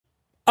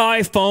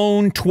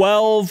iPhone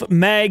 12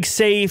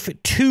 MagSafe,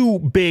 2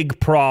 big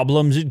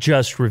problems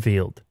just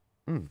revealed.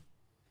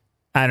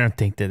 I don't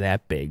think they're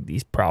that big,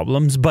 these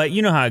problems, but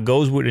you know how it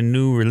goes with a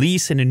new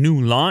release and a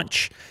new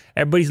launch.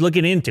 Everybody's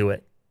looking into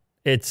it.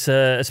 It's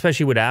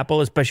especially with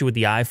Apple, especially with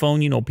the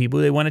iPhone, you know,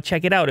 people, they want to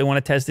check it out. They want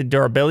to test the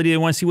durability. They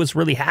want to see what's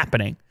really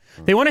happening.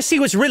 They want to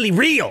see what's really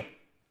real.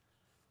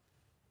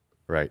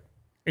 Right.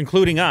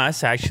 Including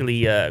us,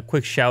 actually,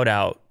 quick shout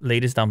out,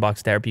 latest Unbox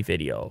Therapy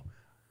video.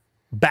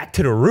 Back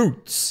to the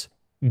roots.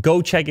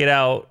 Go check it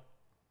out.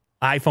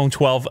 iPhone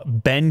 12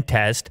 bend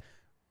test.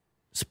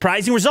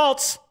 Surprising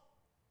results.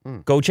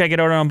 Go check it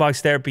out on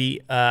Unbox Therapy.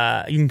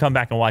 You can come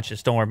back and watch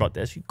this. Don't worry about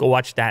this. You go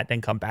watch that,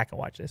 then come back and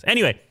watch this.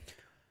 Anyway,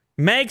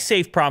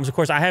 MagSafe problems. Of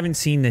course, I haven't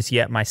seen this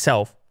yet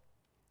myself.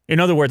 In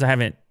other words, I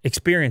haven't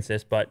experienced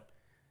this, but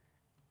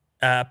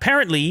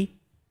apparently,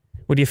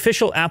 with the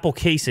official Apple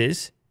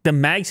cases, the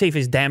MagSafe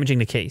is damaging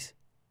the case.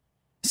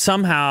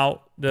 Somehow,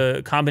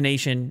 the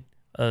combination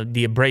of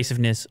the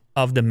abrasiveness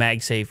of the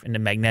MagSafe and the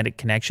magnetic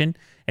connection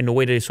and the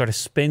way that it sort of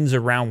spins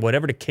around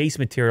whatever the case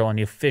material on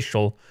the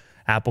official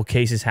Apple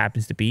cases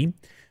happens to be.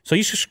 So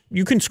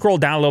you can scroll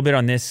down a little bit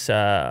on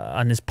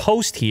this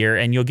post here,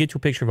 and you'll get to a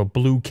picture of a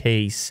blue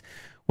case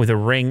with a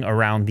ring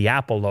around the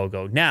Apple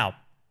logo. Now,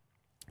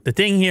 the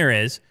thing here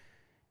is,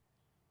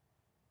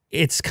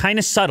 it's kind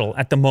of subtle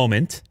at the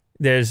moment.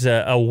 There's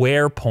a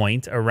wear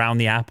point around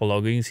the Apple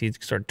logo. You can see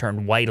it's sort of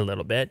turned white a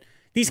little bit.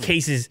 These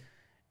cases,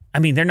 I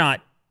mean, they're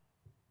not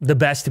the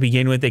best to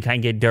begin with. They kind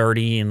of get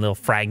dirty and little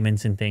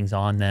fragments and things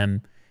on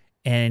them.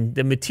 And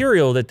the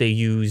material that they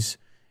use,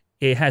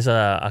 it has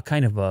a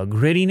kind of a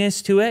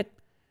grittiness to it,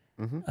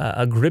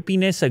 a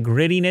grippiness, a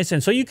grittiness.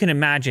 And so you can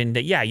imagine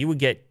that, yeah, you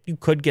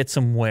could get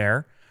some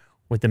wear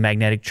with the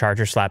magnetic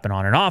charger slapping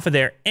on and off of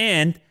there.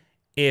 And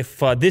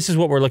if this is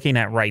what we're looking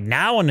at right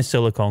now on the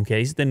silicone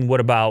case, then what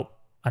about,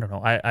 I don't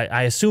know,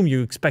 I assume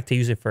you expect to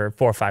use it for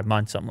 4 or 5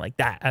 months, something like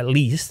that, at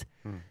least.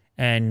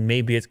 And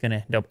maybe it's going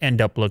to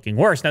end up looking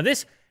worse. Now,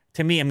 this,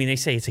 to me, I mean, they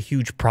say it's a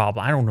huge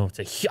problem. I don't know.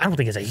 I don't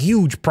think it's a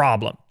huge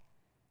problem.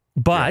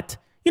 But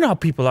you know how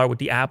people are with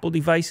the Apple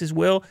devices,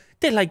 Will?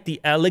 They like the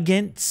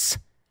elegance.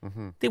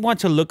 They want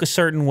to look a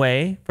certain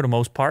way for the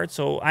most part.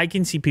 So I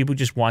can see people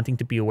just wanting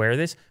to be aware of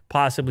this,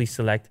 possibly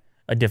select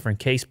a different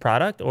case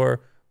product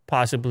or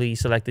possibly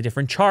select a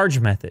different charge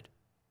method.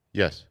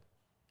 Yes.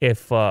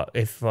 If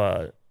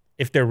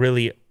they're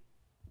really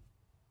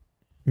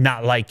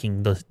not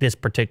liking this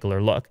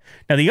particular look.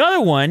 Now, the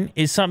other one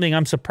is something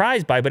I'm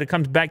surprised by, but it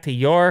comes back to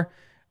your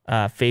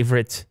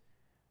favorite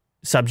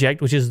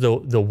subject, which is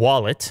the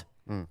wallet.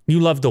 You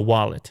love the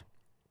wallet.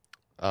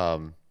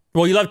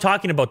 Well, you love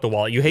talking about the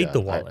wallet. You hate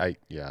the wallet.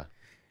 Yeah.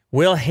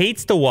 Will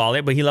hates the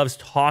wallet, but he loves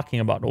talking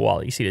about the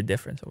wallet. You see the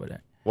difference over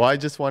there. Well, I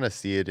just want to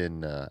see it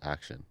in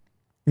action.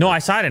 No, I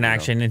saw it in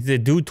action. The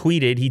dude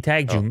tweeted. He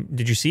tagged you.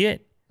 Did you see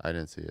it? I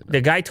didn't see it. No.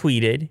 The guy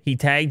tweeted. He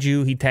tagged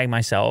you. He tagged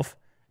myself.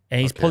 And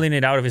he's pulling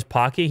it out of his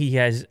pocket. He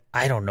has,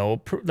 I don't know,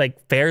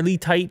 like fairly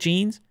tight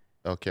jeans.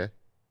 Okay.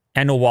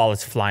 And the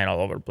wallet's flying all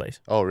over the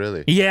place. Oh,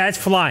 really? Yeah, it's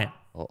flying.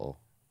 Uh-oh.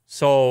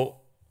 So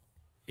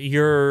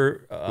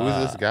you're... who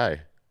is this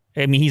guy?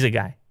 I mean, he's a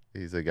guy.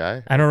 He's a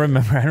guy? I don't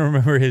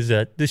remember his...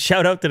 the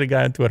shout out to the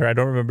guy on Twitter. I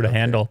don't remember the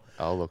handle.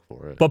 I'll look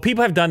for it. But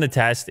people have done the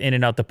test in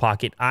and out the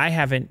pocket. I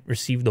haven't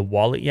received the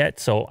wallet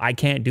yet, so I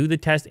can't do the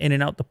test in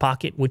and out the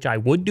pocket, which I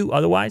would do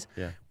otherwise.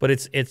 Yeah. But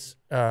it's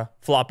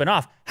flopping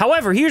off.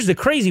 However, here's the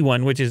crazy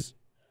one, which is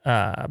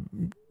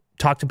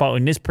talked about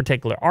in this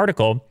particular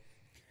article,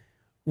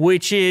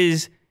 which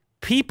is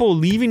people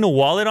leaving the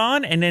wallet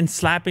on and then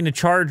slapping the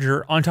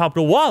charger on top of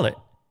the wallet.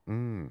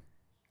 Can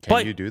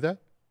you do that?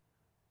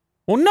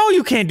 Well, no,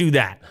 you can't do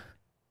that.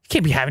 You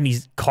can't be having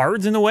these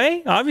cards in the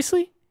way,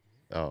 obviously.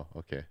 Oh,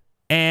 okay.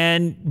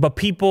 But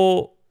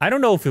people, I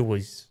don't know if it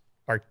was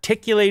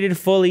articulated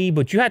fully,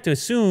 but you have to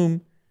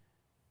assume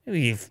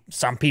maybe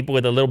some people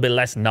with a little bit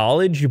less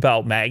knowledge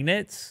about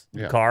magnets,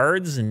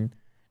 cards, and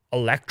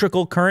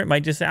electrical current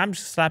might just say, I'm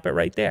just slap it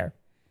right there.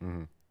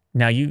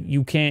 Now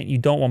you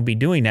don't want to be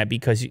doing that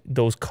because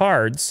those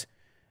cards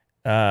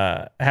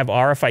have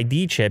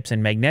RFID chips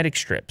and magnetic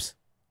strips.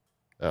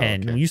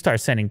 And when you start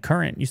sending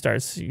current, you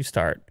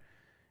start,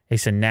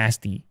 it's a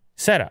nasty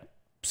setup.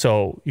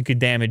 So you could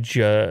damage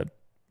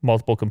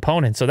multiple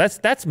components. So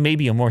that's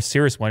maybe a more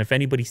serious one. If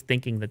anybody's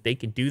thinking that they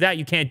can do that,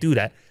 you can't do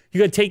that.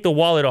 You got to take the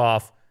wallet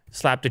off,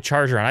 slap the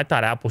charger on. I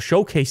thought Apple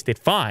showcased it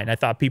fine. I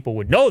thought people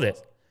would know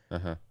this.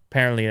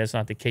 Apparently that's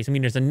not the case. I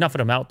mean, there's enough of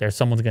them out there.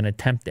 Someone's going to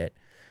attempt it.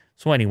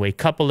 So anyway,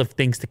 couple of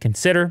things to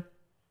consider.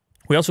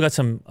 We also got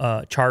some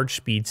charge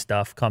speed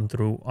stuff come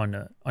through on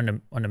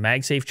the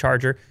MagSafe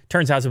charger.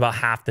 Turns out it's about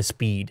half the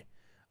speed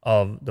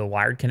of the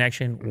wired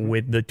connection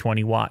with the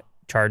 20-watt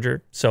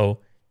charger. So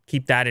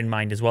keep that in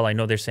mind as well. I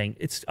know they're saying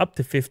it's up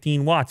to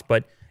 15 watts,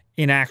 but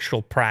in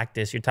actual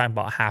practice, you're talking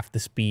about half the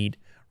speed,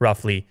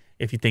 roughly.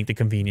 If you think the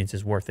convenience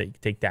is worth it, you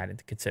take that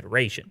into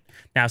consideration.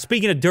 Now,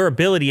 speaking of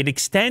durability, it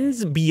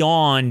extends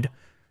beyond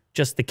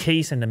just the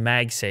case and the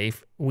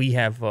MagSafe. We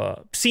have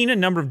seen a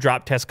number of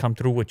drop tests come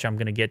through, which I'm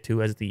going to get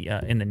to as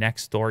in the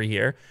next story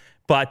here.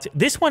 But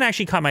this one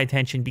actually caught my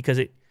attention because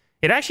it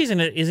actually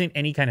isn't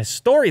any kind of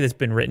story that's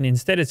been written.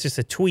 Instead, it's just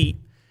a tweet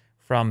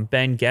from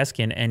Ben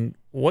Geskin. And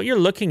what you're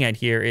looking at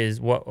here is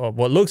what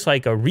looks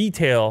like a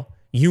retail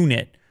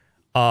unit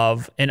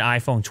of an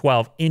iPhone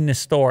 12 in the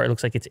store. It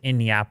looks like it's in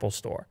the Apple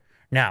store.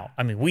 Now,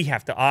 I mean, we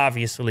have to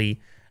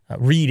obviously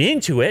read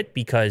into it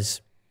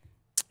because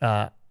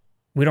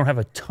we don't have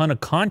a ton of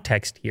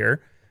context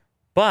here.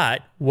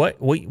 But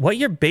what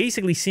you're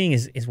basically seeing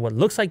is what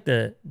looks like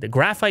the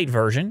graphite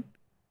version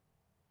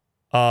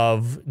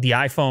of the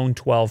iPhone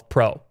 12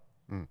 Pro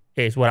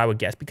is what I would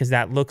guess, because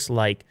that looks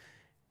like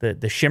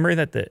the shimmer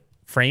that the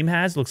frame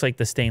has looks like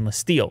the stainless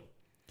steel.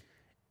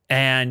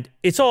 And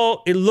it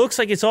looks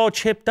like it's all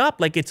chipped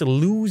up, like it's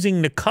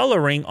losing the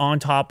coloring on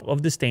top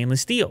of the stainless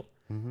steel,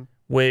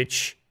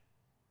 which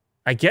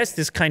I guess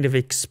this kind of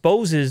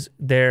exposes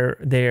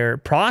their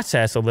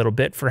process a little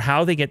bit for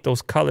how they get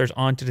those colors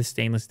onto the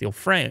stainless steel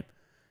frame.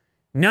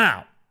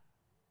 Now,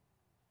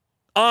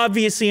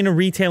 obviously in a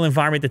retail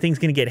environment, the thing's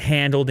going to get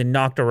handled and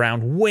knocked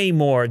around way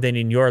more than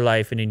in your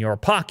life and in your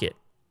pocket.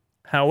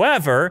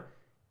 However,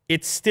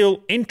 it's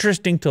still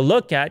interesting to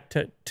look at,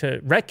 to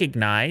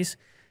recognize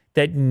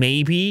that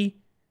maybe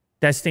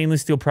that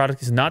stainless steel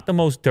product is not the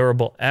most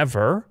durable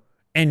ever.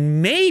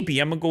 And maybe,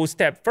 I'm going to go a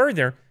step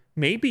further,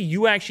 maybe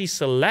you actually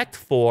select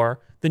for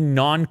the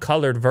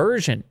non-colored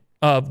version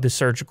of the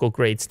surgical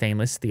grade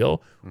stainless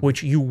steel,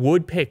 which you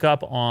would pick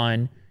up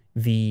on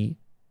the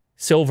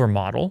silver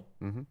model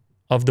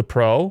of the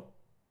Pro.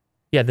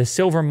 Yeah, the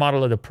silver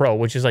model of the Pro,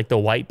 which is like the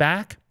white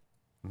back.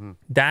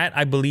 That,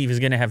 I believe, is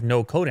going to have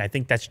no coating. I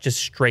think that's just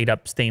straight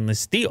up stainless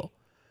steel.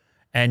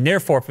 And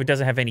therefore, if it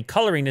doesn't have any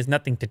coloring, there's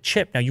nothing to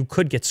chip. Now, you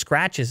could get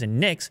scratches and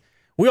nicks.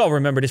 We all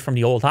remember this from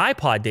the old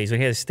iPod days when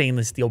it had a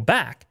stainless steel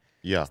back.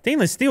 Yeah.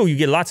 Stainless steel, you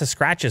get lots of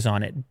scratches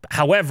on it.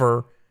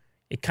 However,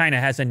 it kind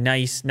of has a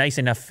nice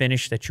enough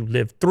finish that you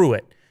live through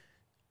it.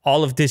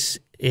 All of this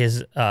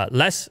is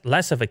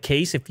less of a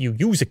case if you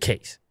use a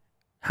case.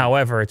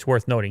 However, it's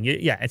worth noting.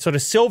 Yeah, and so the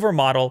silver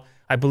model,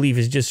 I believe,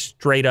 is just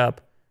straight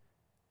up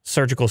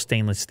surgical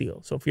stainless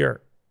steel. So if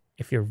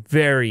you're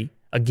very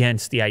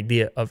against the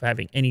idea of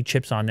having any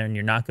chips on there and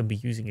you're not going to be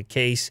using a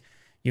case,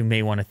 you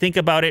may want to think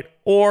about it,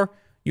 or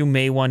you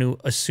may want to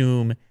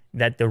assume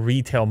that the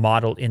retail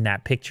model in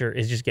that picture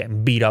is just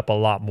getting beat up a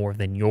lot more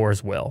than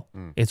yours will.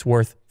 It's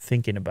worth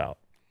thinking about.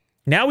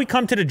 Now we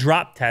come to the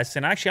drop test.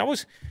 And actually,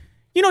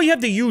 you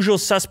have the usual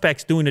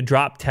suspects doing the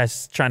drop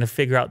tests, trying to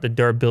figure out the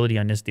durability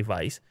on this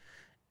device.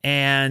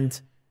 And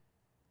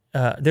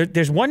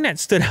there's one that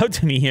stood out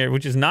to me here,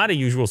 which is not a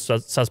usual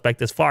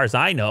suspect as far as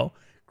I know.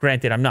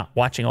 Granted, I'm not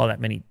watching all that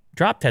many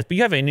drop tests, but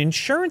you have an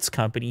insurance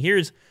company.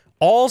 Here's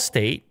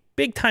Allstate,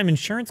 big-time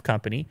insurance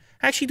company,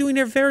 actually doing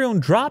their very own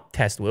drop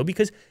test, Will,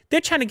 because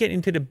they're trying to get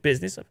into the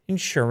business of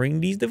insuring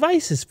these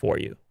devices for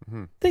you.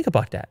 Think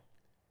about that.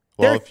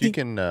 Well, if you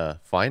can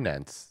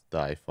finance the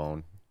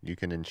iPhone, you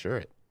can insure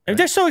it. Right?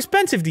 They're so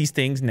expensive, these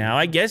things now.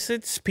 I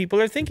guess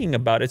people are thinking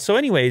about it. So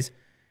anyways,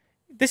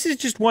 this is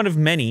just one of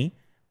many,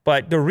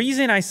 but the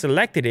reason I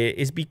selected it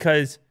is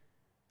because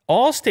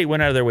Allstate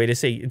went out of their way to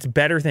say it's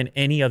better than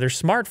any other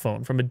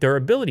smartphone from a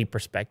durability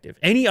perspective.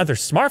 Any other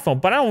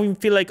smartphone, but I don't even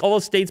feel like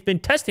Allstate's been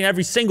testing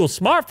every single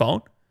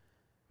smartphone.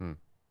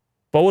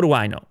 But what do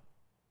I know?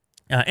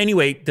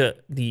 Anyway,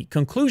 the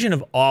conclusion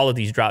of all of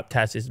these drop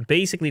tests is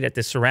basically that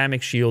the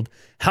ceramic shield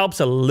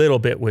helps a little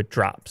bit with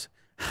drops.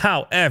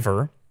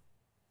 However,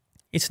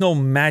 it's no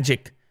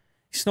magic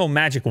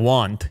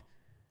wand.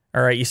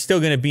 All right, you're still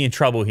going to be in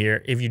trouble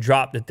here if you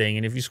drop the thing.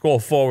 And if you scroll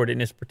forward in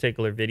this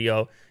particular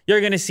video,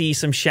 you're going to see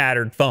some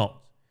shattered foam.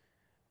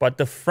 But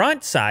the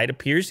front side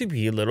appears to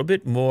be a little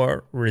bit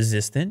more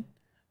resistant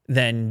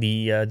than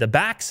the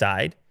back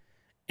side.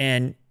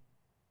 And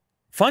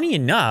funny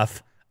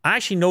enough, I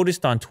actually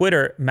noticed on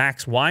Twitter,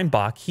 Max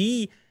Weinbach,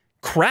 he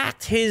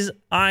cracked his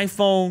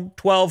iPhone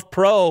 12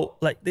 Pro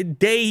like the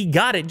day he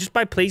got it just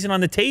by placing it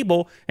on the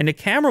table and the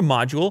camera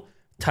module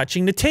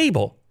touching the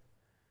table.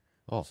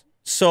 Oh.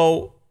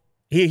 So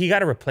he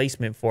got a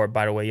replacement for it,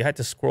 by the way. You had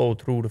to scroll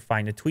through to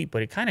find the tweet,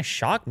 but it kind of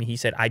shocked me. He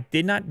said, I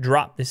did not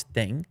drop this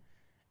thing,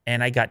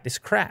 and I got this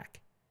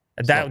crack.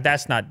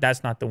 That's not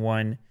the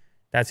one.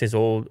 That's his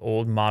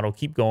old model.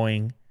 Keep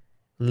going.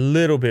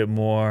 Little bit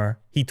more.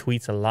 He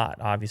tweets a lot,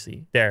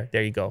 obviously. There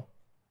you go.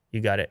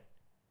 You got it.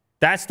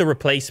 That's the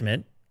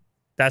replacement.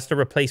 That's the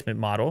replacement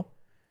model.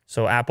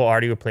 So Apple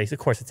already replaced it. Of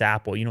course, it's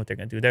Apple. You know what they're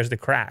going to do. There's the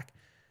crack.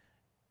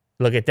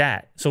 Look at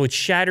that. So it's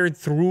shattered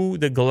through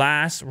the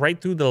glass, right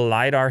through the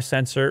LiDAR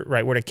sensor,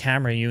 right where the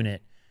camera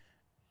unit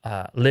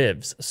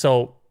lives.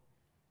 So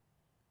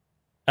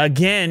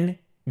again,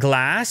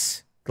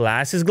 glass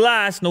is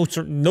glass.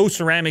 No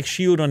ceramic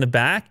shield on the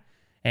back.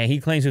 And he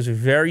claims it was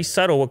very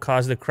subtle what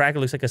caused the crack. It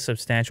looks like a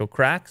substantial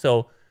crack.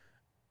 So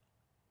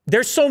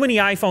there's so many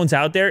iPhones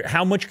out there.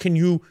 How much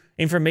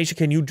information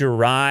can you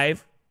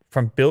derive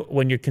from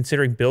when you're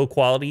considering build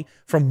quality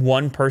from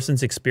one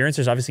person's experience?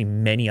 There's obviously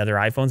many other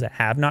iPhones that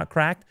have not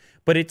cracked,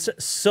 but it's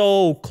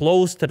so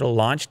close to the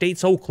launch date,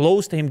 so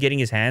close to him getting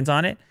his hands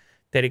on it,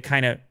 that it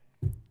kind of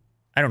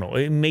I don't know.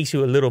 It makes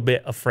you a little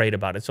bit afraid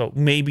about it. So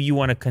maybe you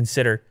want to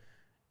consider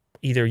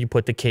either you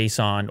put the case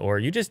on or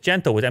you're just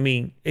gentle with it. I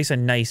mean, it's a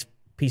nice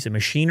piece of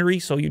machinery,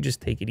 so you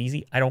just take it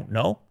easy. I don't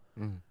know.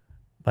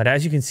 But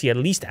as you can see, at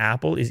least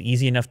Apple is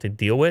easy enough to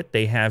deal with.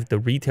 They have the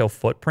retail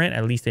footprint,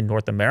 at least in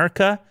North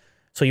America,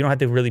 so you don't have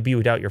to really be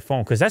without your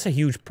phone, because that's a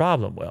huge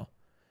problem, Will.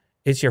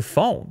 It's your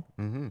phone.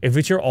 If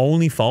it's your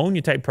only phone,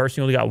 you type of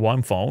person, you only got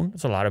one phone.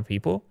 That's a lot of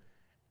people.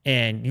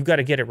 And you got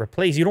to get it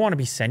replaced. You don't want to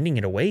be sending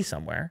it away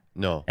somewhere.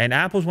 No. And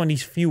Apple's one of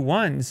these few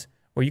ones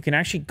where you can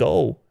actually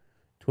go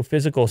to a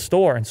physical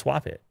store and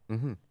swap it.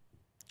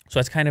 So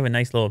that's kind of a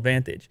nice little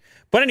advantage.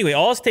 But anyway,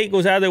 Allstate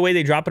goes out of their way.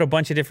 They drop it a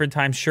bunch of different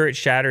times. Sure, it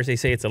shatters. They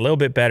say it's a little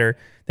bit better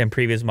than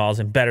previous models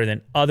and better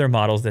than other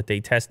models that they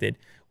tested,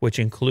 which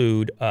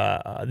include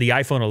the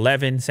iPhone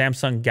 11,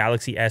 Samsung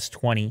Galaxy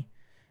S20,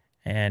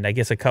 and I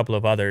guess a couple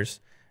of others.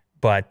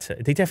 But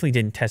they definitely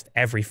didn't test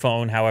every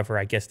phone. However,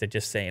 I guess they're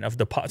just saying of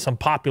some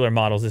popular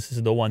models, this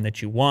is the one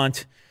that you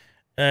want.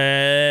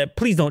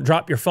 Please don't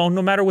drop your phone,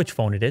 no matter which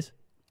phone it is.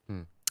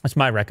 That's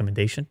my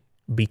recommendation,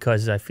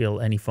 because I feel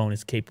any phone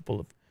is capable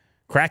of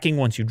cracking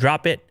once you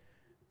drop it.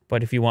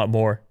 But if you want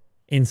more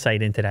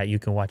insight into that, you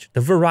can watch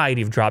the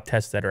variety of drop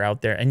tests that are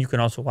out there. And you can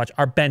also watch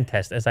our bend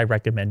test, as I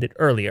recommended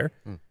earlier.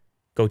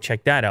 Go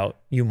check that out.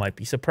 You might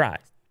be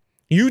surprised.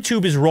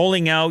 YouTube is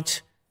rolling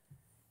out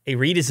a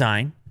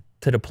redesign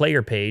to the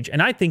player page, and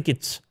I think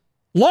it's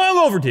long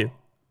overdue.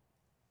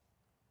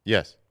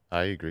 Yes,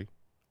 I agree.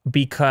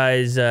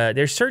 Because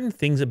there's certain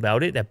things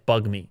about it that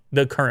bug me,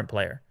 the current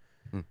player.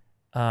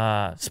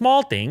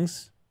 Small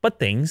things, but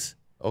things.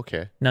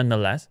 Okay.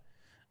 Nonetheless.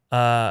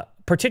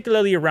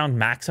 Particularly around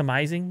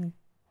maximizing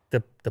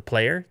the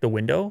player, the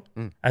window,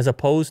 as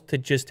opposed to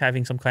just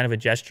having some kind of a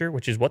gesture,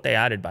 which is what they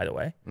added, by the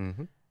way.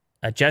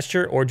 A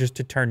gesture, or just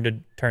to turn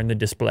the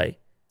display.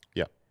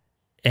 Yeah.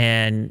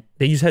 And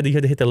they you had to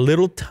hit the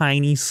little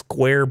tiny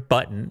square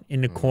button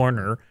in the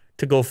corner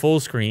to go full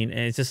screen. And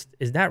it's just,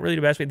 is that really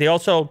the best way? They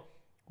also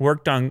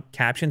worked on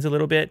captions a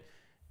little bit,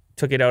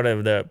 took it out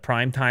of the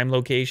prime time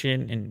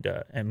location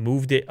and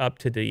moved it up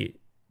to the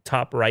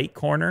top right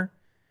corner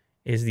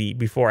is the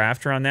before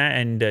after on that.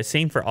 And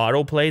same for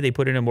autoplay. They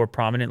put it in a more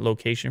prominent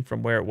location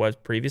from where it was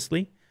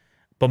previously.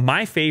 But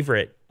my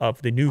favorite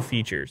of the new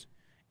features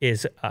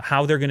is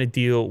how they're going to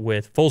deal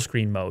with full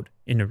screen mode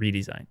in the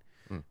redesign.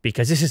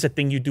 Because this is a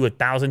thing you do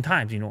 1,000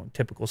 times, you know,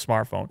 typical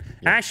smartphone.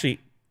 Yeah.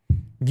 Actually,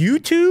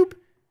 YouTube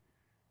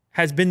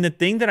has been the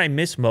thing that I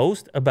miss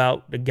most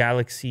about the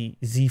Galaxy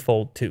Z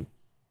Fold 2.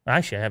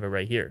 Actually, I have it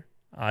right here.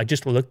 I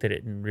just looked at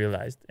it and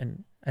realized,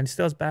 and it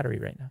still has battery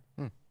right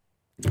now.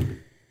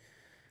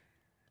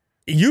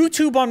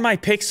 YouTube on my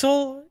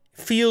Pixel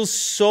feels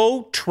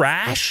so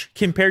trash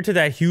compared to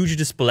that huge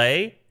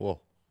display.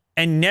 Whoa.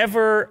 And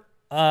never,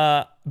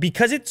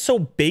 because it's so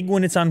big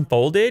when it's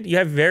unfolded, you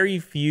have very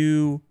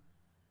few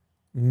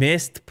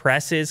missed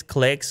presses,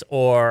 clicks,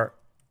 or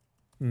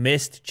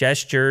missed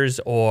gestures,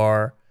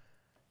 or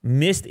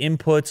missed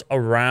inputs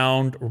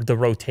around the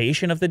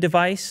rotation of the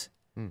device.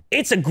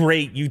 It's a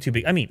great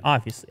YouTube. I mean,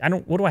 obviously, I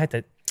don't have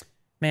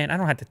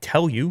to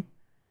tell you.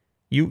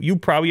 You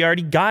probably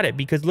already got it,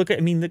 because look at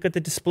the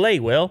display,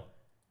 Will.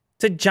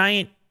 It's a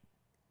giant.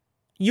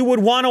 You would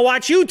want to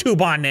watch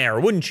YouTube on there,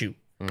 wouldn't you?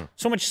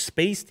 So much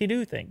space to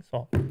do things.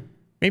 So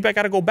maybe I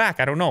got to go back.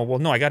 I don't know. Well,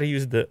 no, I got to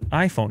use the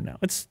iPhone now.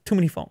 It's too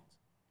many phones.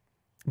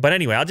 But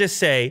anyway, I'll just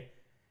say,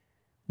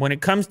 when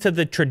it comes to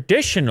the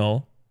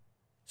traditional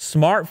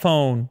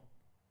smartphone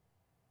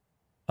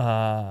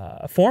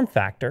form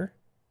factor,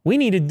 we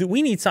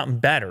need something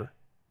better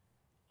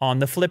on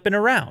the flipping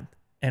around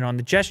and on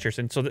the gestures.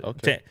 And so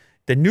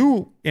the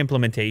new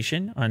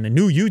implementation on the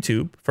new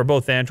YouTube for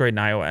both Android and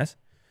iOS,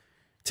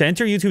 to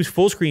enter YouTube's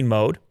full screen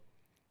mode,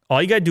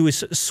 all you got to do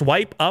is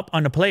swipe up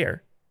on the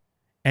player,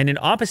 and an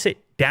opposite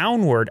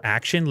downward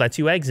action lets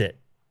you exit.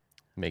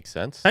 Makes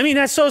sense. I mean,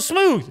 that's so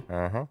smooth.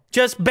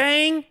 Just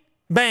bang,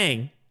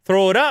 bang.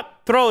 Throw it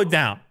up, throw it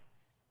down.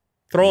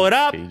 Throw it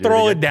up,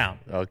 throw it down.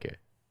 Okay.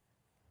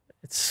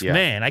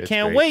 Man, I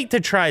can't wait to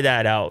try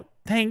that out.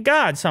 Thank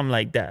God, something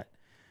like that.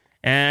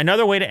 And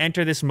another way to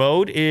enter this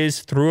mode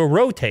is through a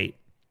rotate,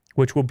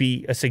 which will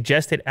be a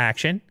suggested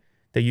action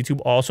that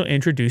YouTube also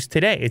introduced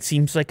today. It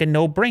seems like a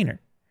no-brainer. It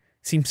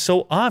seems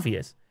so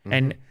obvious.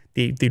 And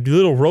the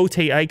little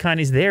rotate icon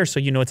is there, so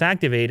you know it's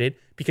activated,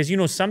 because you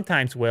know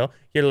sometimes, Will,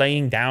 you're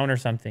laying down or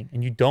something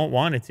and you don't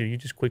want it to. You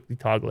just quickly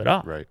toggle it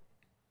off. Right.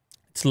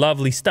 It's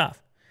lovely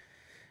stuff.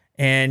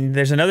 And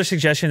there's another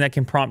suggestion that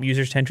can prompt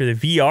users to enter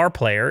the VR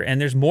player,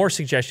 and there's more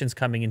suggestions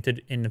coming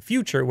in the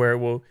future where it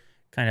will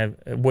kind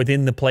of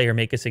within the player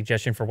make a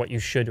suggestion for what you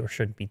should or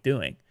shouldn't be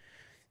doing.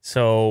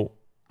 So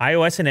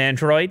iOS and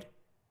Android,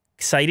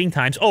 exciting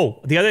times.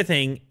 Oh, the other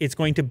thing, it's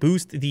going to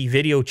boost the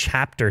video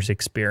chapters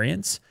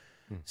experience.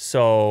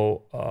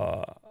 So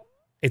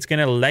it's going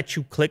to let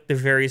you click the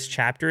various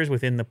chapters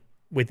within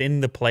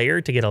the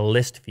player to get a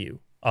list view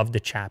of the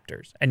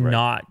chapters, and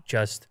not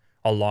just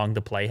along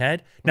the playhead.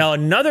 Now,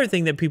 another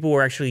thing that people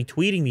were actually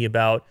tweeting me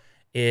about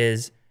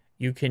is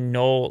you can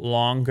no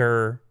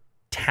longer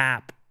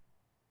tap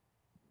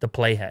the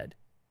playhead.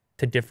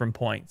 to different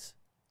points.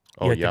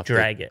 Oh, you have to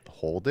drag it.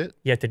 Hold it?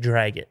 You have to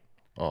drag it.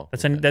 Oh,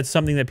 that's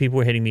something that people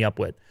were hitting me up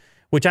with,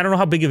 which I don't know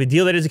how big of a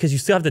deal that is because you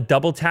still have the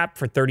double tap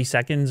for 30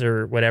 seconds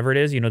or whatever it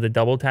is, the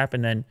double tap.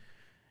 And then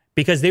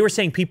because they were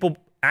saying people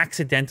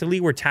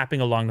accidentally were tapping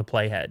along the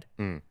playhead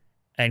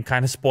and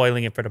kind of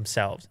spoiling it for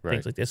themselves,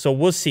 things like this. So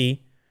we'll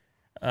see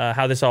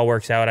how this all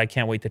works out. I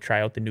can't wait to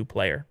try out the new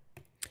player.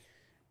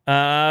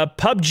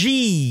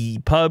 PUBG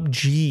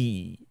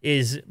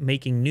is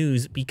making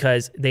news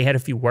because they had a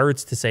few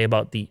words to say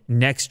about the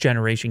next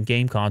generation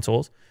game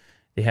consoles.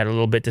 They had a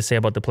little bit to say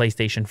about the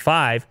PlayStation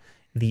 5,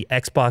 the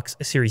Xbox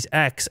Series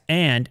X,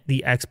 and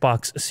the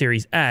Xbox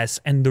Series S.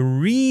 And the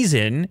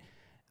reason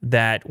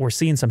that we're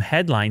seeing some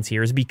headlines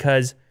here is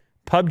because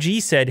PUBG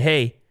said,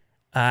 hey,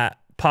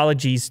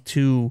 apologies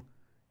to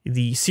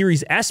the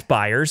Series S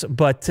buyers,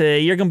 but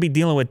you're going to be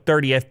dealing with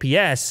 30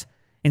 FPS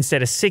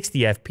instead of 60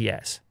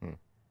 FPS.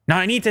 Now,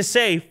 I need to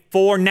say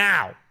for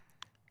now.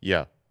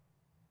 Yeah.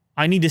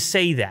 I need to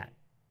say that.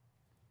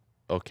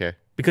 Okay.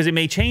 Because it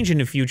may change in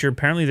the future.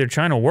 Apparently, they're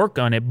trying to work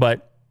on it,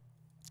 but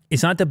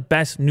it's not the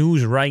best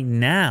news right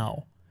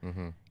now.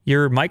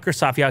 You're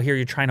Microsoft, you're out here,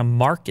 you're trying to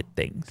market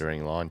things.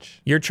 During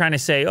launch. You're trying to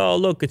say, oh,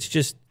 look, it's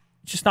just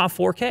not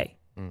 4K.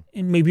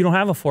 And maybe you don't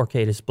have a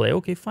 4K display.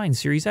 Okay, fine,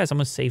 Series S, I'm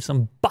going to save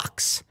some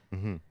bucks.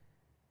 You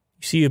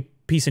see a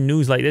piece of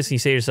news like this and you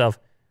say to yourself,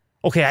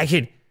 okay, I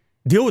could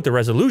deal with the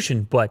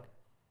resolution, but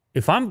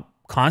if I'm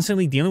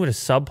constantly dealing with a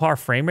subpar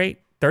frame rate,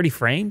 30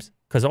 frames,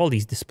 because all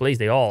these displays,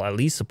 they all at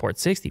least support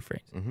 60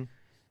 frames.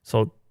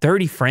 So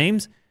 30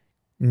 frames,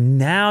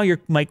 now you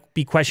might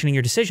be questioning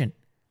your decision.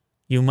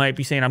 You might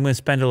be saying, I'm going to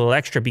spend a little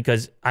extra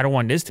because I don't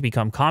want this to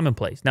become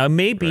commonplace. Now, it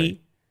may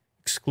be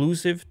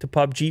exclusive to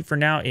PUBG for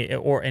now,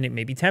 and it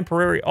may be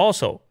temporary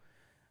also.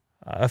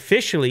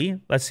 Officially,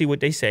 let's see what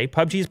they say.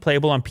 PUBG is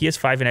playable on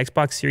PS5 and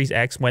Xbox Series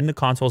X when the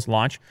consoles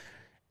launch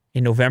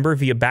in November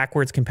via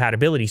backwards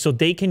compatibility. So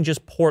they can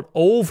just port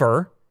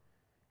over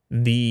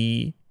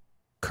the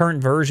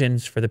current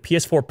versions for the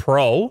PS4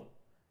 Pro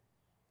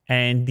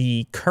and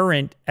the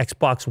current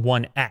Xbox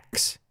One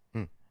X.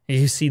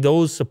 You see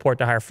those support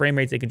the higher frame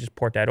rates. They can just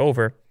port that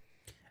over.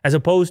 As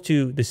opposed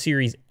to the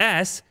Series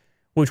S,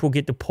 which will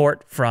get the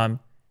port from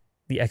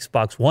the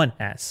Xbox One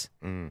S.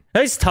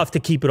 It's tough to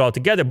keep it all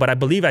together, but I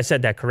believe I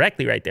said that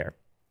correctly right there.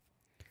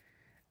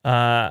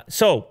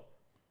 So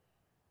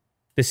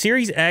the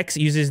Series X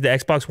uses the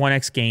Xbox One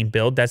X game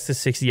build. That's the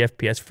 60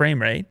 FPS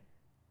frame rate.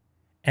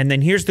 And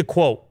then here's the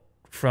quote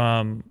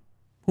from,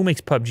 who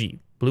makes PUBG?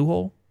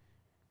 Bluehole?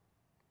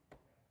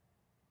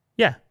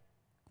 Yeah.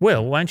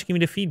 Will, why don't you give me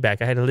the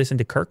feedback? I had to listen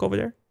to Kirk over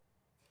there.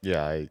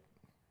 Yeah,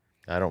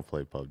 I don't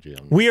play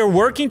PUBG. We are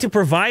working to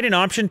provide an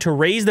option to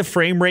raise the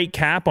frame rate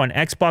cap on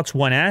Xbox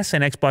One S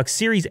and Xbox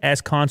Series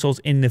S consoles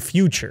in the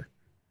future.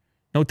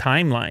 No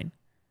timeline.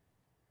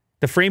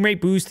 The frame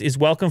rate boost is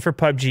welcome for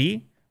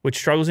PUBG, which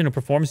struggles in the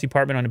performance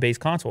department on the base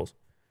consoles.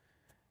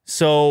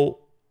 So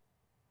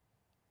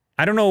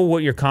I don't know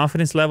what your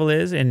confidence level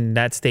is in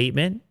that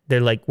statement.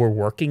 They're like, we're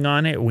working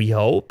on it, we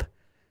hope.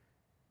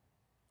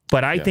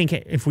 But I think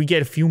if we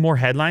get a few more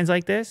headlines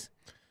like this,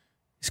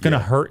 it's going to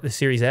hurt the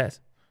Series S.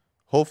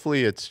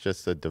 Hopefully it's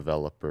just a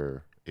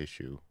developer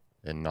issue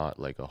and not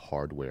like a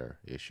hardware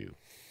issue,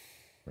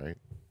 right?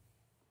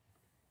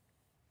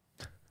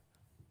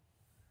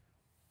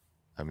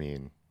 I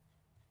mean,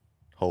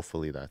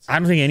 hopefully that's... I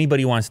don't think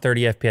anybody wants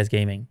 30 FPS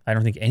gaming. I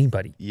don't think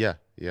anybody. Yeah.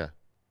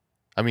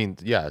 I mean,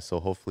 yeah, so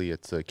hopefully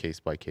it's a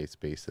case-by-case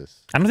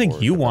basis. I don't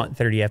think you want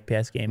 30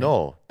 FPS gaming.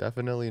 No,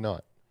 definitely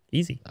not.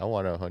 Easy. I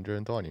want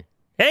 120.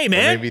 Hey,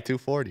 man. Or maybe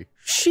 240.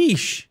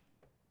 Sheesh.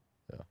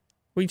 Yeah.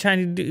 What are you trying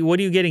to do? What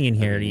are you getting in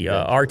here? The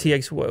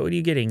RTX, what are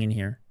you getting in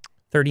here?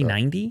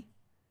 3090?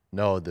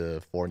 No,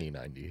 the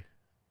 4090.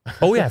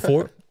 Oh, yeah.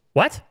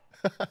 What?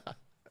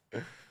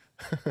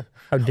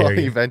 How dare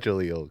you?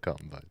 Eventually it'll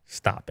come, but...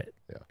 Stop it.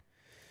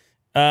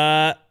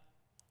 Yeah.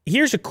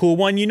 Here's a cool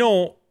one. You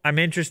know, I'm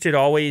interested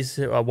always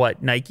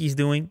what Nike's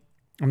doing.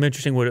 I'm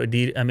interested in what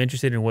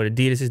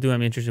Adidas is doing.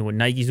 I'm interested in what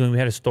Nike's doing. We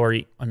had a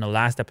story on the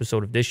last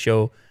episode of this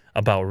show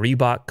about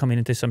Reebok coming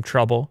into some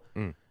trouble.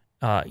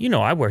 You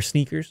know, I wear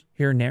sneakers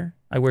here and there.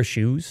 I wear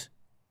shoes.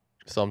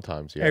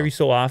 Sometimes, yeah. Every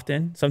so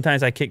often.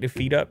 Sometimes I kick the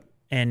feet up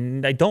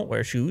and I don't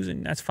wear shoes,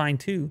 and that's fine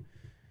too.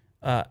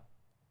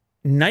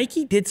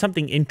 Nike did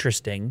something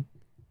interesting,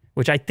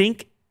 which I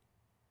think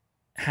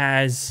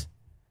has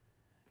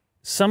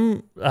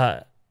some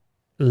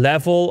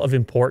level of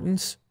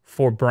importance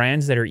for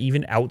brands that are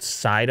even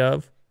outside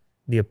of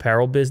the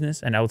apparel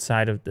business and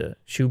outside of the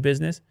shoe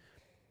business.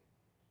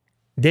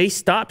 They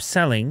stopped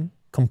selling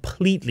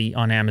completely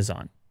on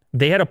Amazon.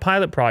 They had a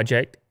pilot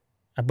project.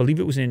 I believe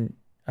it was in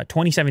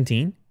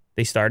 2017.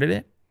 They started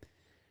it.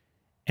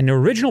 And the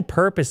original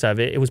purpose of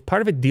it, it was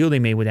part of a deal they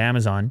made with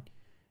Amazon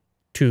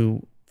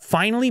to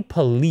finally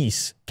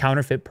police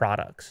counterfeit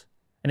products.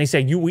 And they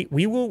said,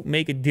 we will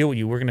make a deal with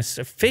you. We're going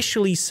to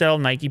officially sell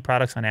Nike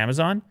products on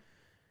Amazon,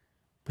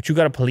 but you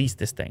got to police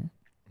this thing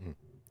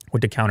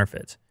with the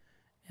counterfeits.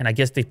 And I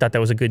guess they thought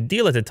that was a good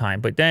deal at the time.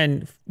 But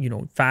then, you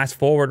know, fast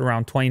forward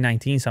around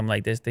 2019, something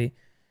like this, they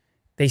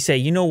They say,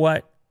 you know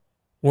what?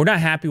 We're not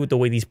happy with the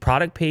way these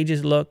product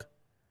pages look.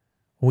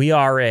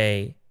 We're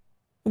a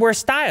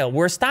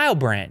style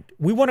brand.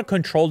 We want to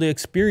control the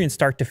experience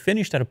start to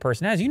finish that a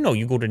person has. You know,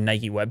 you go to the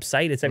Nike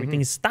website, it's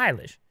everything is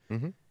stylish.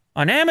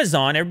 On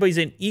Amazon, everybody's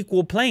an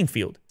equal playing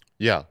field.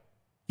 Yeah.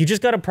 You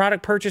just got a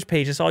product purchase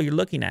page. That's all you're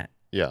looking at.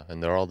 Yeah,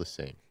 and they're all the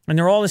same. And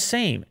they're all the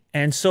same.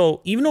 And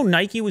so even though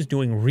Nike was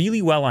doing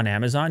really well on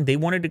Amazon, they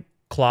wanted to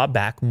claw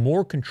back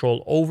more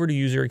control over the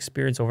user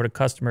experience, over the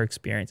customer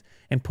experience,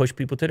 and push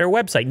people to their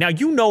website. Now,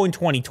 you know, in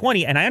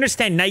 2020, and I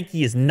understand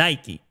Nike is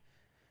Nike,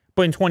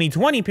 but in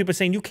 2020, people are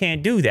saying you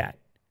can't do that.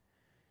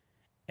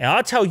 And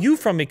I'll tell you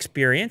from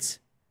experience,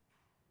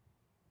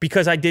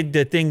 because I did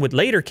the thing with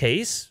Later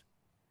Case,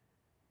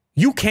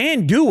 you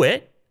can do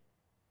it.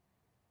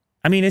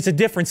 I mean, it's a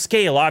different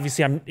scale.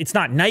 Obviously, it's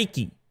not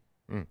Nike,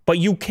 but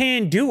you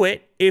can do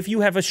it if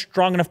you have a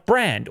strong enough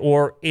brand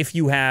or if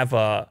you have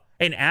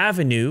an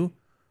avenue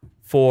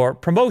for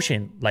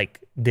promotion like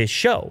this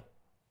show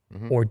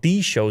or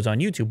these shows on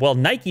YouTube. Well,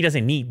 Nike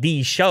doesn't need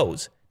these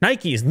shows.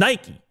 Nike is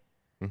Nike.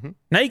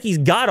 Nike's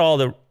got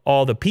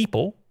all the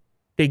people.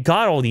 They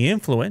got all the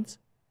influence.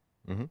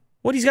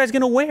 What are these guys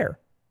going to wear?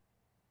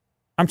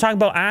 I'm talking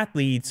about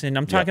athletes, and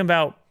I'm talking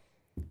about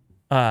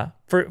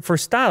for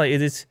style.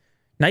 It's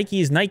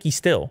Nike is Nike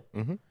still.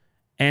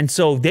 And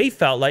so they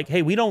felt like,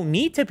 hey, we don't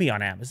need to be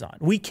on Amazon.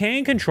 We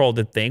can control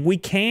the thing. We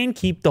can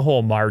keep the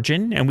whole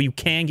margin, and we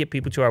can get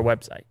people to our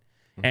website.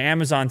 And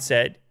Amazon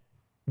said,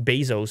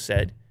 Bezos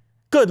said,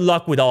 good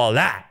luck with all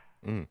that.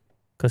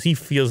 Because he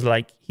feels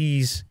like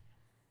he's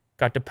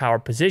got the power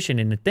position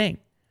in the thing.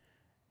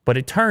 But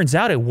it turns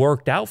out it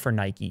worked out for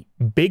Nike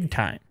big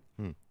time,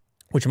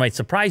 which might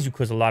surprise you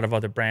because a lot of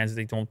other brands,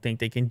 they don't think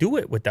they can do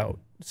it without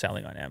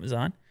selling on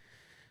Amazon.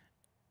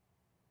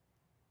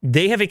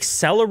 They have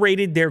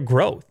accelerated their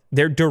growth.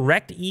 Their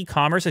direct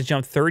e-commerce has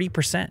jumped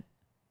 30%.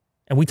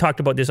 And we talked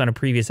about this on a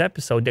previous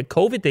episode, that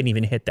COVID didn't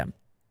even hit them.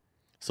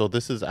 So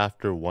this is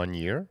after 1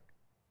 year?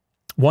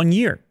 1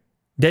 year.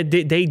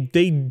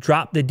 They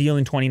dropped the deal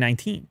in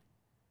 2019.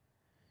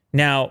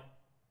 Now,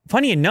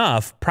 funny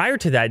enough, prior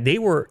to that, they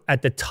were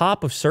at the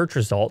top of search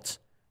results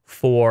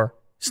for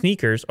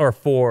sneakers or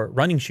for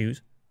running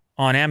shoes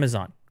on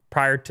Amazon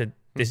prior to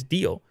this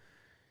deal.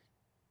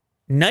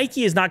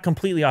 Nike is not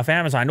completely off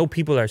Amazon. I know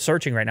people are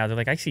searching right now. They're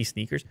like, I see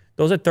sneakers.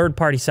 Those are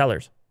third-party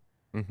sellers.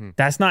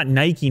 That's not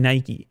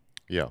Nike.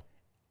 Yeah.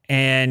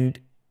 And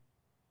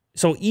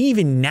so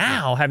even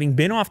now, having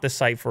been off the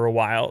site for a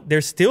while,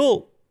 they're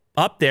still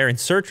up there in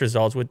search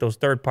results with those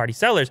third-party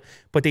sellers,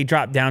 but they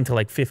dropped down to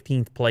like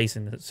 15th place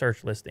in the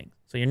search listing.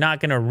 So you're not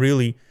going to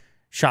really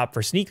shop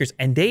for sneakers.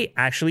 And they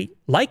actually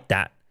like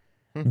that.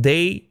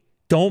 They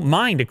don't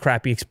mind a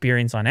crappy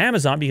experience on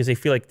Amazon because they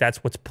feel like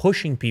that's what's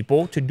pushing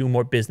people to do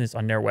more business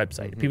on their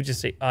website. People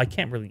just say, oh,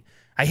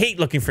 I hate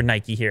looking for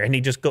Nike here. And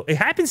they just go, it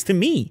happens to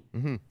me.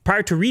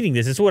 Prior to reading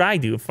this, is what I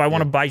do. If I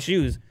want to buy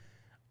shoes,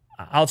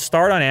 I'll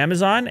start on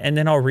Amazon and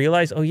then I'll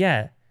realize, oh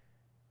yeah,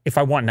 if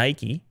I want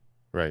Nike,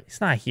 right, it's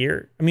not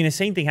here. I mean, the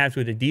same thing happens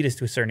with Adidas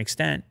to a certain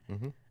extent.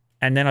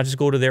 And then I'll just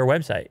go to their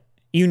website.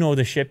 You know,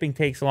 the shipping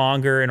takes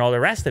longer and all the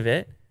rest of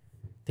it.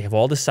 They have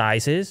all the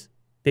sizes.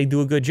 They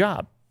do a good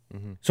job.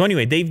 So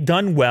anyway, they've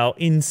done well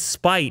in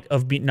spite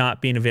of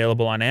not being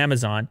available on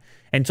Amazon.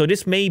 And so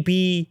this may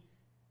be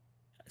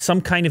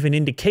some kind of an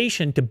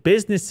indication to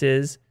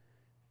businesses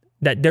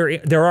that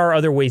there are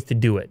other ways to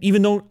do it.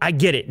 Even though I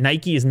get it,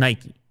 Nike is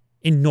Nike,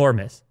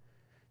 enormous.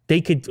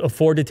 They could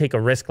afford to take a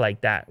risk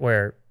like that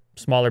where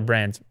smaller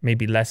brands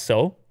maybe less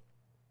so.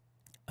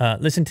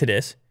 Listen to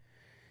this.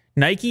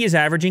 Nike is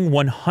averaging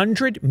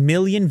 100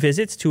 million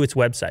visits to its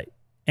website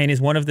and is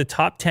one of the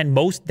top 10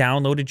 most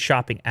downloaded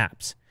shopping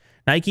apps.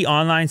 Nike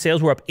online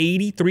sales were up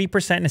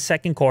 83% in the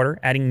second quarter,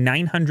 adding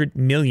 900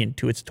 million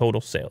to its total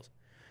sales.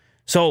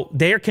 So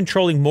they are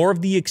controlling more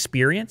of the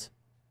experience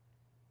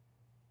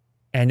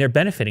and they're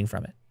benefiting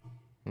from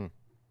it.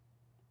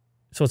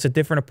 So it's a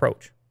different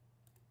approach.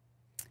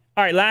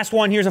 All right, last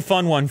one. Here's a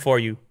fun one for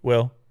you,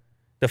 Will.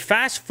 The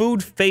fast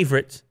food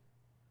favorites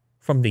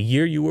from the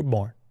year you were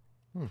born.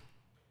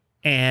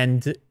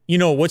 And, you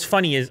know, what's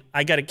funny is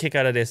I got a kick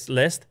out of this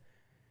list.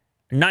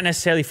 Not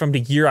necessarily from the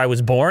year I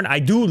was born. I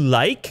do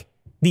like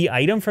the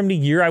item from the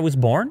year I was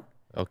born.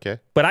 Okay.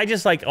 But I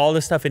just like all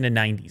the stuff in the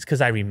 90s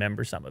because I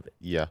remember some of it.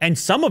 Yeah. And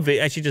some of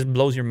it actually just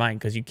blows your mind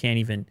because you can't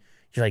even,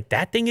 you're like,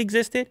 that thing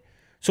existed?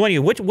 So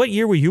anyway, what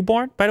year were you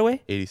born, by the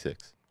way?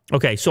 86.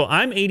 Okay, so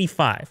I'm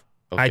 85.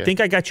 Okay. I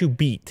think I got you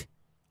beat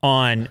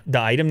on the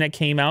item that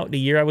came out the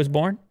year I was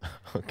born.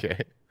 Okay.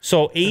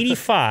 So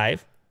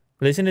 85,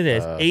 listen to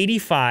this.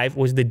 85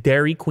 was the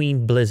Dairy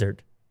Queen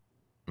Blizzard.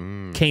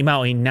 Came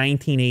out in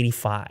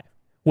 1985,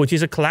 which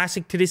is a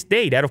classic to this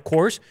day. That, of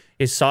course,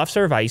 is soft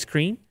serve ice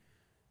cream.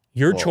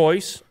 Your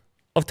choice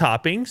of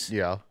toppings.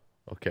 Yeah.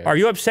 Okay. Are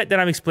you upset that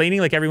I'm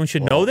explaining like everyone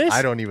should know this?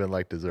 I don't even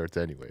like desserts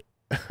anyway.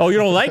 Oh, you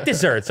don't like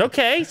desserts?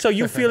 Okay. So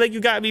you feel like you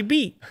got me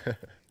beat.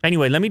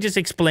 Anyway, let me just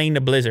explain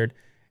the Blizzard.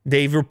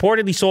 They've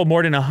reportedly sold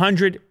more than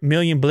 100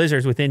 million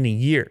Blizzards within a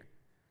year.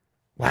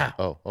 Wow.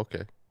 Oh,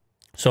 okay.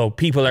 So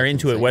people are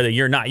into it, whether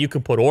you're not. You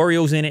can put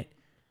Oreos in it.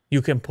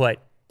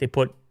 They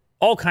put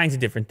all kinds of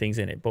different things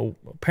in it. But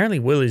apparently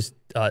Will is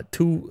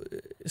too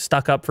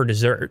stuck up for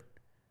dessert,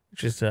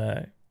 which is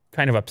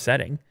kind of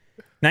upsetting.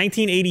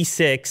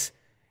 1986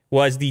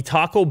 was the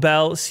Taco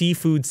Bell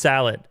seafood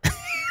salad.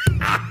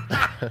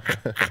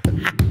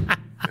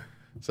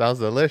 Sounds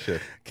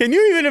delicious. Can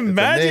you even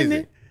imagine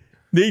it?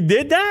 They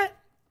did that?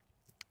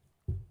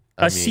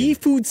 A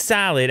seafood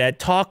salad at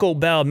Taco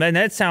Bell. Man,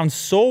 that sounds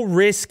so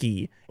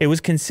risky. It was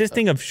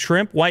consisting of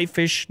shrimp,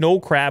 whitefish, snow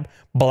crab,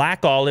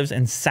 black olives,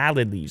 and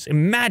salad leaves.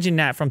 Imagine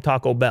that from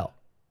Taco Bell.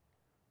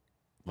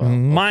 Wow,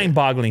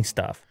 mind-boggling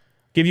stuff.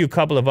 Give you a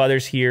couple of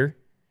others here.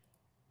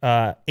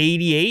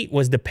 88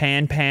 was the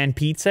pan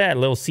pizza at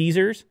Little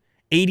Caesars.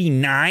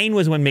 89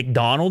 was when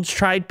McDonald's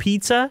tried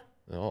pizza.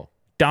 Oh.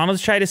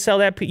 McDonald's tried to sell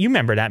that. You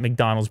remember that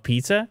McDonald's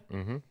pizza?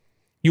 Mm-hmm.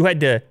 You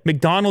had the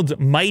McDonald's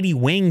Mighty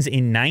Wings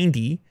in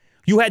 90.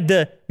 You had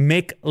the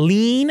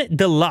McLean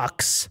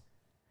Deluxe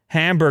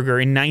hamburger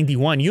in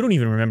 91. You don't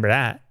even remember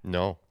that.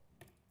 No.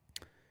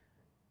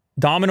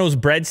 Domino's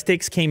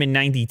breadsticks came in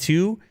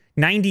 92.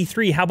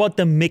 93, how about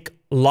the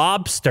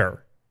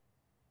McLobster?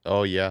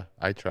 Oh, yeah.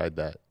 I tried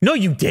that. No,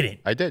 you didn't.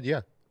 I did,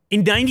 yeah.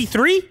 In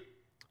 93?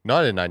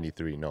 Not in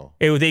 93, no.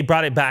 They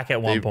brought it back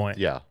at one point.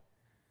 Yeah.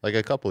 Like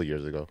a couple of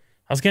years ago.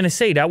 I was going to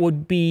say, that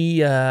would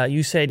be,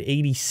 you said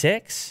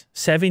 86?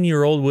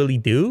 7-year-old Willie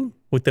Doo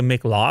with the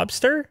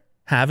McLobster?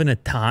 Having a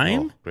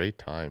time? Oh, great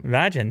time.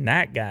 Imagine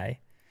that guy.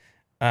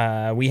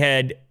 We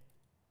had,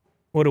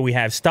 what do we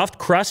have? Stuffed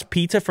crust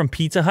pizza from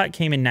Pizza Hut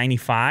came in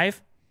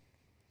 95.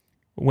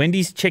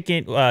 Wendy's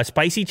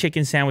spicy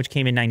chicken sandwich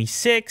came in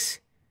 96.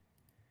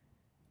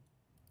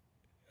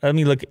 Let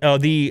me look. Oh,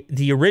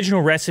 the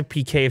original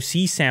recipe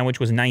KFC sandwich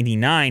was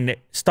 99. The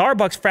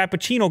Starbucks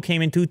Frappuccino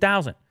came in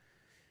 2000.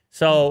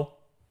 So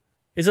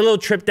it's a little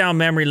trip down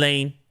memory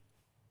lane.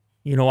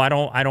 You know, I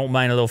don't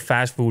mind a little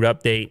fast food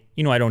update.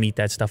 You know, I don't eat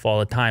that stuff all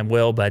the time,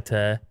 Will, but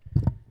it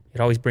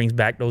always brings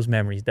back those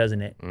memories,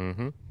 doesn't it?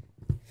 Mm-hmm.